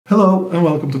Hello and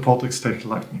welcome to Patrik's Tech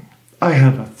Lightning. I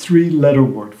have a three-letter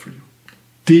word for you.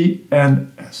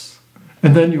 DNS.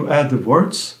 And then you add the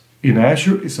words. In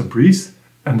Azure is a breeze,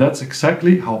 and that's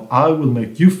exactly how I will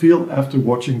make you feel after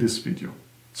watching this video.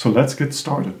 So let's get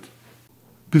started.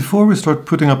 Before we start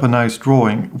putting up a nice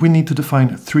drawing, we need to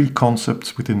define three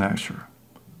concepts within Azure.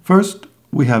 First,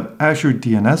 we have Azure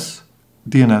DNS,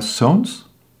 DNS zones.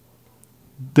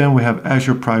 Then we have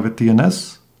Azure Private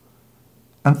DNS.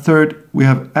 And third, we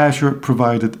have Azure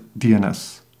Provided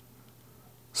DNS.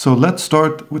 So let's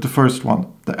start with the first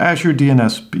one, the Azure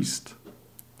DNS beast.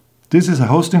 This is a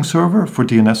hosting server for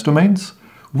DNS domains,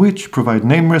 which provide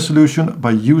name resolution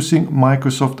by using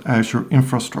Microsoft Azure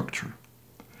infrastructure.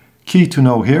 Key to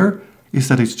know here is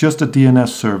that it's just a DNS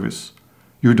service.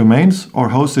 Your domains are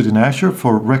hosted in Azure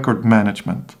for record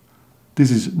management.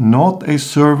 This is not a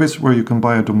service where you can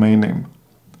buy a domain name.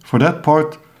 For that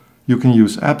part, you can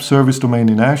use App Service Domain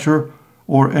in Azure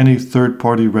or any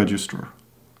third-party registrar.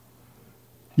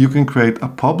 You can create a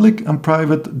public and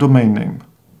private domain name.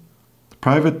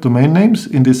 Private domain names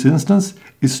in this instance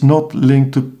is not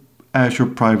linked to Azure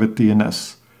Private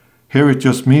DNS. Here it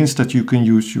just means that you can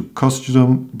use your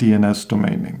custom DNS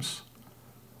domain names.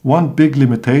 One big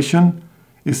limitation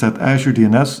is that Azure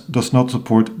DNS does not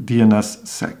support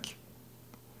DNSSEC.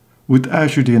 With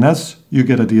Azure DNS, you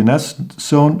get a DNS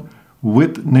zone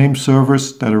with name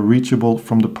servers that are reachable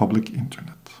from the public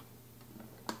internet.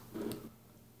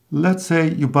 Let's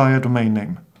say you buy a domain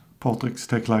name,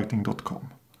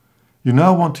 patrikstechlightning.com. You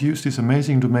now want to use this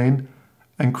amazing domain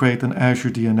and create an Azure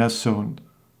DNS zone.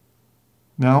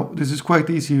 Now, this is quite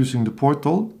easy using the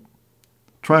portal.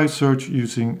 Try search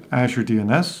using Azure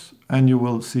DNS and you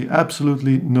will see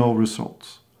absolutely no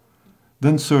results.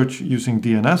 Then search using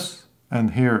DNS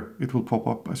and here it will pop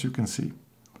up as you can see.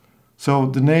 So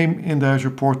the name in the Azure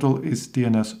portal is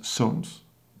DNS zones.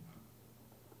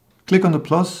 Click on the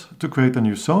plus to create a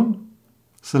new zone.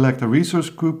 Select a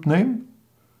resource group name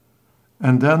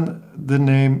and then the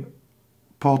name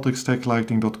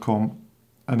patrikstechlightning.com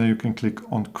and then you can click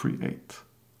on create.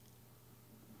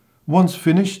 Once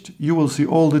finished, you will see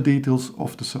all the details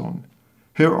of the zone.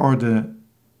 Here are the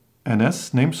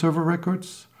NS name server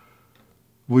records,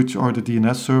 which are the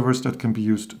DNS servers that can be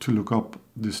used to look up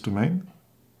this domain.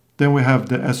 Then we have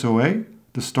the SOA,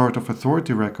 the Start of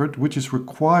Authority record, which is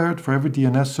required for every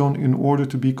DNS zone in order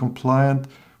to be compliant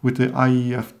with the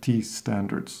IEFT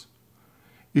standards.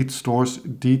 It stores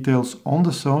details on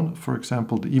the zone, for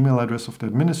example, the email address of the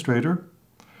administrator,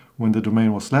 when the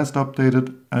domain was last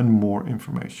updated, and more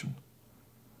information.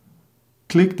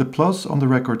 Click the plus on the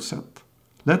record set.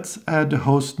 Let's add the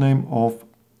host name of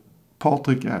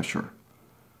Patrik Azure.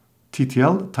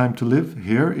 TTL, time to live,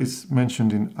 here is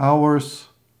mentioned in hours,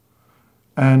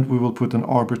 and we will put an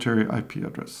arbitrary IP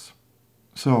address.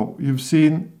 So you've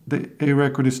seen the A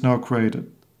record is now created.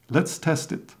 Let's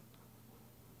test it.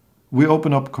 We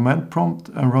open up command prompt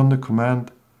and run the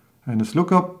command and let's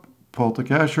look up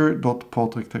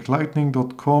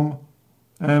patrikazure.patriktechlightning.com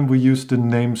and we use the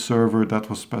name server that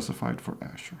was specified for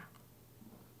Azure.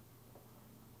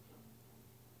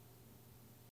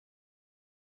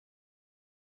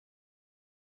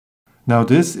 Now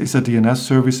this is a DNS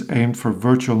service aimed for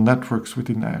virtual networks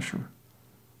within Azure.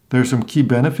 There are some key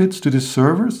benefits to this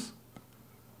service.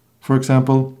 For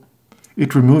example,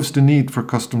 it removes the need for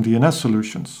custom DNS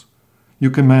solutions.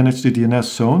 You can manage the DNS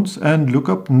zones and look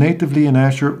up natively in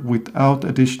Azure without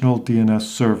additional DNS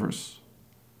servers.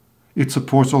 It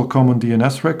supports all common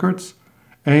DNS records,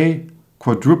 A,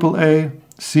 quadruple A,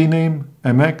 CNAME,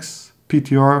 MX,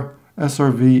 PTR,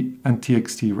 SRV, and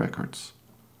TXT records.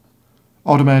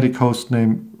 Automatic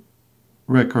hostname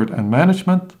record and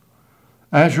management.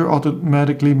 Azure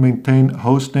automatically maintain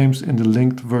host names in the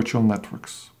linked virtual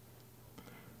networks.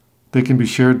 They can be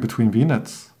shared between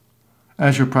VNets.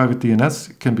 Azure Private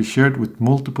DNS can be shared with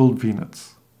multiple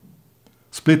VNets.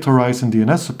 Split horizon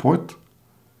DNS support.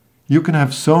 You can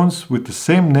have zones with the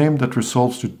same name that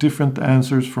resolves to different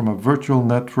answers from a virtual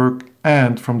network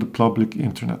and from the public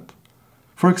internet.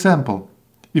 For example,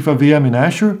 if a VM in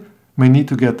Azure may need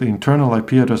to get the internal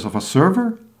IP address of a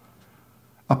server,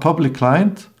 a public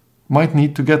client might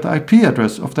need to get the IP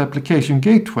address of the application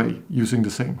gateway using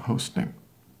the same hostname.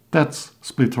 That's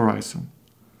split horizon.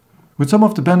 With some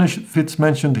of the benefits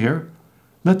mentioned here,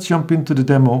 let's jump into the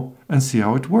demo and see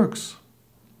how it works.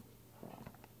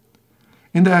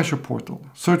 In the Azure portal,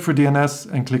 search for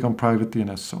DNS and click on Private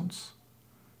DNS Zones.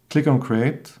 Click on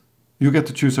Create. You get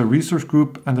to choose a resource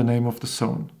group and the name of the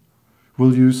zone.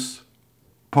 We'll use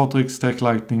Patrik's Tech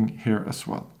Lightning here as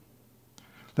well.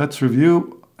 Let's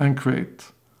review and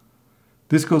create.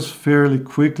 This goes fairly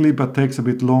quickly but takes a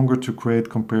bit longer to create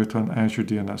compared to an Azure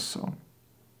DNS zone.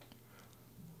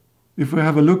 If we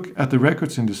have a look at the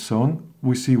records in this zone,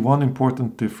 we see one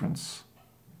important difference.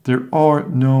 There are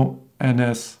no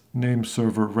NS name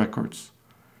server records.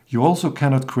 You also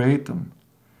cannot create them.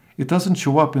 It doesn't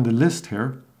show up in the list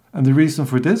here, and the reason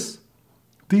for this?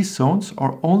 These zones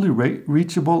are only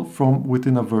reachable from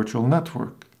within a virtual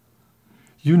network.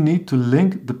 You need to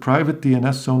link the private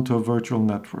DNS zone to a virtual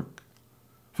network.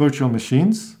 Virtual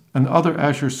machines and other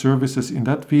Azure services in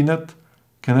that VNet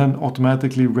can then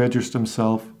automatically register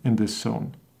themselves in this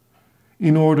zone.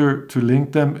 In order to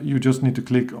link them, you just need to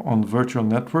click on virtual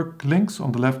network links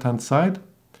on the left-hand side,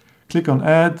 click on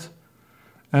add,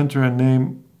 enter a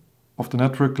name of the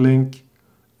network link,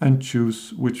 and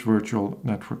choose which virtual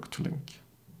network to link.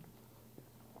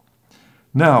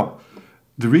 Now,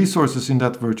 the resources in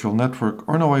that virtual network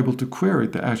are now able to query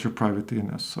the Azure Private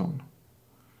DNS zone.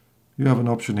 You have an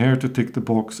option here to tick the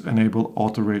box Enable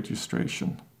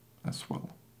Auto-Registration as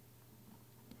well.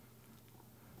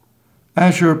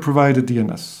 Azure Provided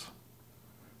DNS.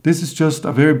 This is just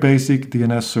a very basic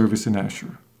DNS service in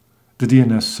Azure. The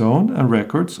DNS zone and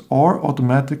records are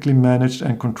automatically managed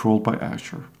and controlled by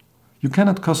Azure. You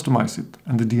cannot customize it,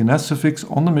 and the DNS suffix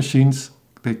on the machines,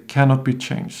 they cannot be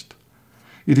changed.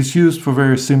 It is used for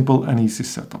very simple and easy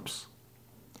setups.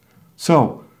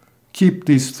 So, keep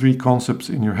these three concepts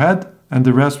in your head, and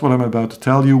the rest what I'm about to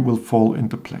tell you will fall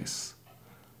into place.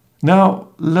 Now,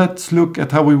 let's look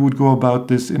at how we would go about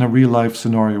this in a real-life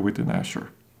scenario within Azure.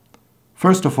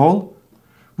 First of all,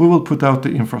 we will put out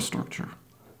the infrastructure.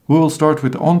 We will start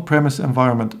with the on-premise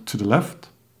environment to the left.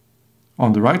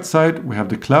 On the right side, we have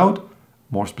the cloud,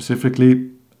 more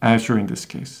specifically, Azure in this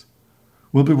case.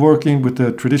 We'll be working with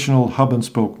the traditional hub and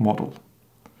spoke model.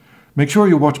 Make sure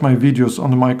you watch my videos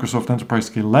on the Microsoft Enterprise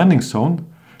Scale Landing Zone.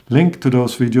 Link to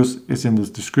those videos is in the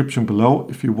description below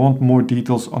if you want more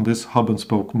details on this hub and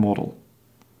spoke model.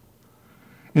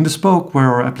 In the spoke where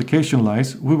our application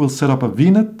lies, we will set up a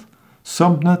VNet,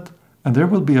 subnet, and there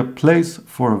will be a place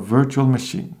for a virtual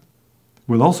machine.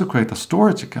 We'll also create a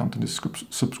storage account in this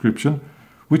subscription,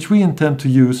 which we intend to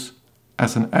use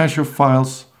as an Azure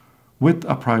Files with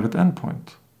a private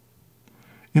endpoint.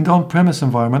 In the on-premise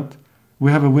environment,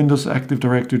 we have a Windows Active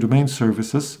Directory domain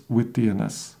services with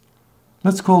DNS.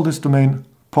 Let's call this domain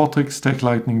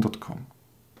patrikstechlightning.com.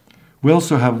 We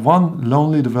also have one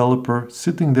lonely developer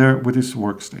sitting there with his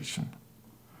workstation.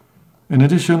 In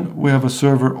addition, we have a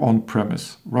server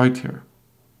on-premise right here.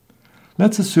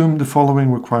 Let's assume the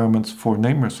following requirements for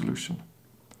name resolution.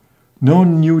 No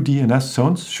new DNS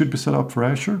zones should be set up for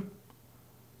Azure.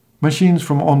 Machines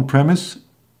from on-premise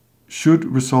should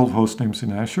resolve hostnames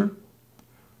in Azure.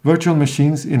 Virtual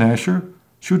machines in Azure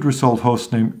should resolve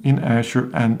hostname in Azure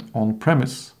and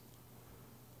on-premise.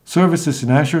 Services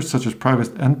in Azure, such as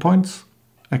private endpoints,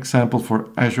 example for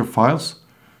Azure Files,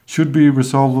 should be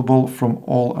resolvable from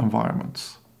all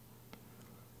environments.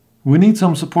 We need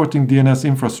some supporting DNS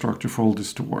infrastructure for all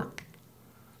this to work.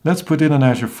 Let's put in an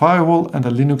Azure firewall and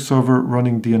a Linux server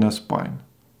running DNS spine.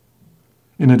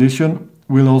 In addition,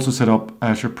 we'll also set up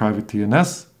Azure Private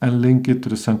DNS and link it to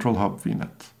the central hub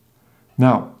VNet.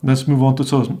 Now, let's move on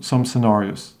to some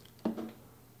scenarios.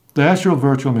 The Azure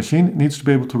virtual machine needs to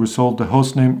be able to resolve the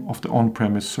hostname of the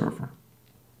on-premise server.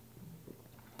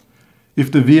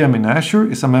 If the VM in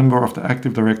Azure is a member of the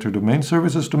Active Directory Domain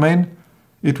Services domain,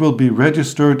 it will be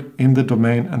registered in the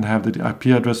domain and have the IP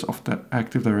address of the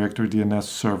Active Directory DNS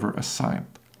server assigned.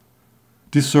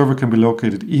 This server can be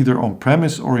located either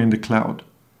on-premise or in the cloud.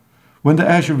 When the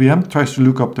Azure VM tries to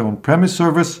look up the on-premise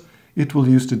service, it will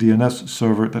use the DNS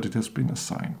server that it has been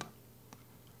assigned.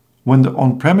 When the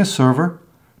on-premise server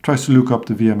tries to look up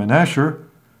the VM in Azure,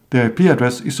 the IP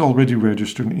address is already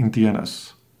registered in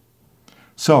DNS.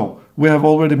 So, we have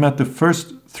already met the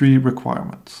first three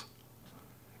requirements.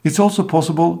 It's also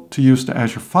possible to use the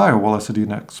Azure Firewall as a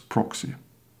DNS proxy.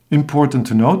 Important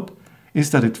to note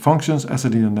is that it functions as a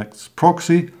DNS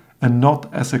proxy and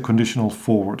not as a conditional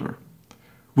forwarder,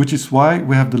 which is why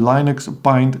we have the Linux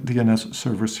bind DNS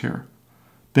servers here.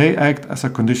 They act as a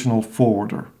conditional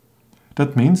forwarder.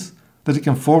 That means that it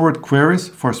can forward queries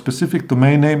for a specific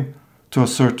domain name to a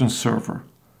certain server.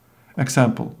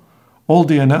 Example, all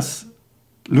DNS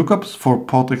lookups for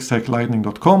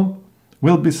patrikstechlightning.com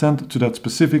will be sent to that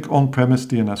specific on-premise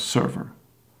DNS server.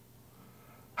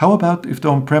 How about if the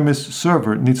on-premise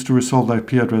server needs to resolve the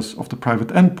IP address of the private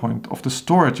endpoint of the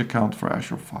storage account for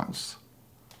Azure Files?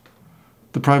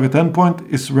 The private endpoint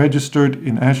is registered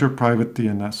in Azure Private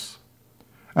DNS.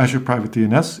 Azure Private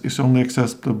DNS is only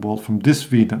accessible from this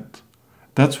VNet.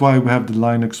 That's why we have the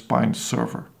Linux bind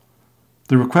server.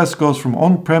 The request goes from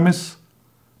on-premise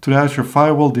to the Azure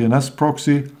Firewall DNS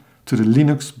proxy, to the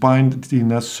Linux bind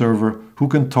DNS server who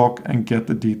can talk and get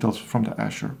the details from the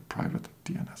Azure Private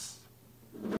DNS.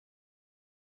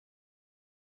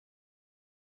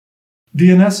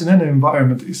 DNS in any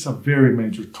environment is a very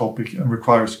major topic and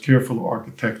requires careful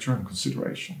architecture and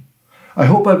consideration. I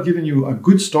hope I've given you a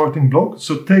good starting block,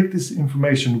 so take this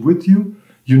information with you.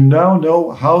 You now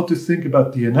know how to think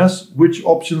about DNS, which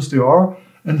options there are,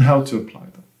 and how to apply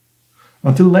them.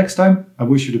 Until next time, I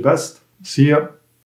wish you the best. See ya.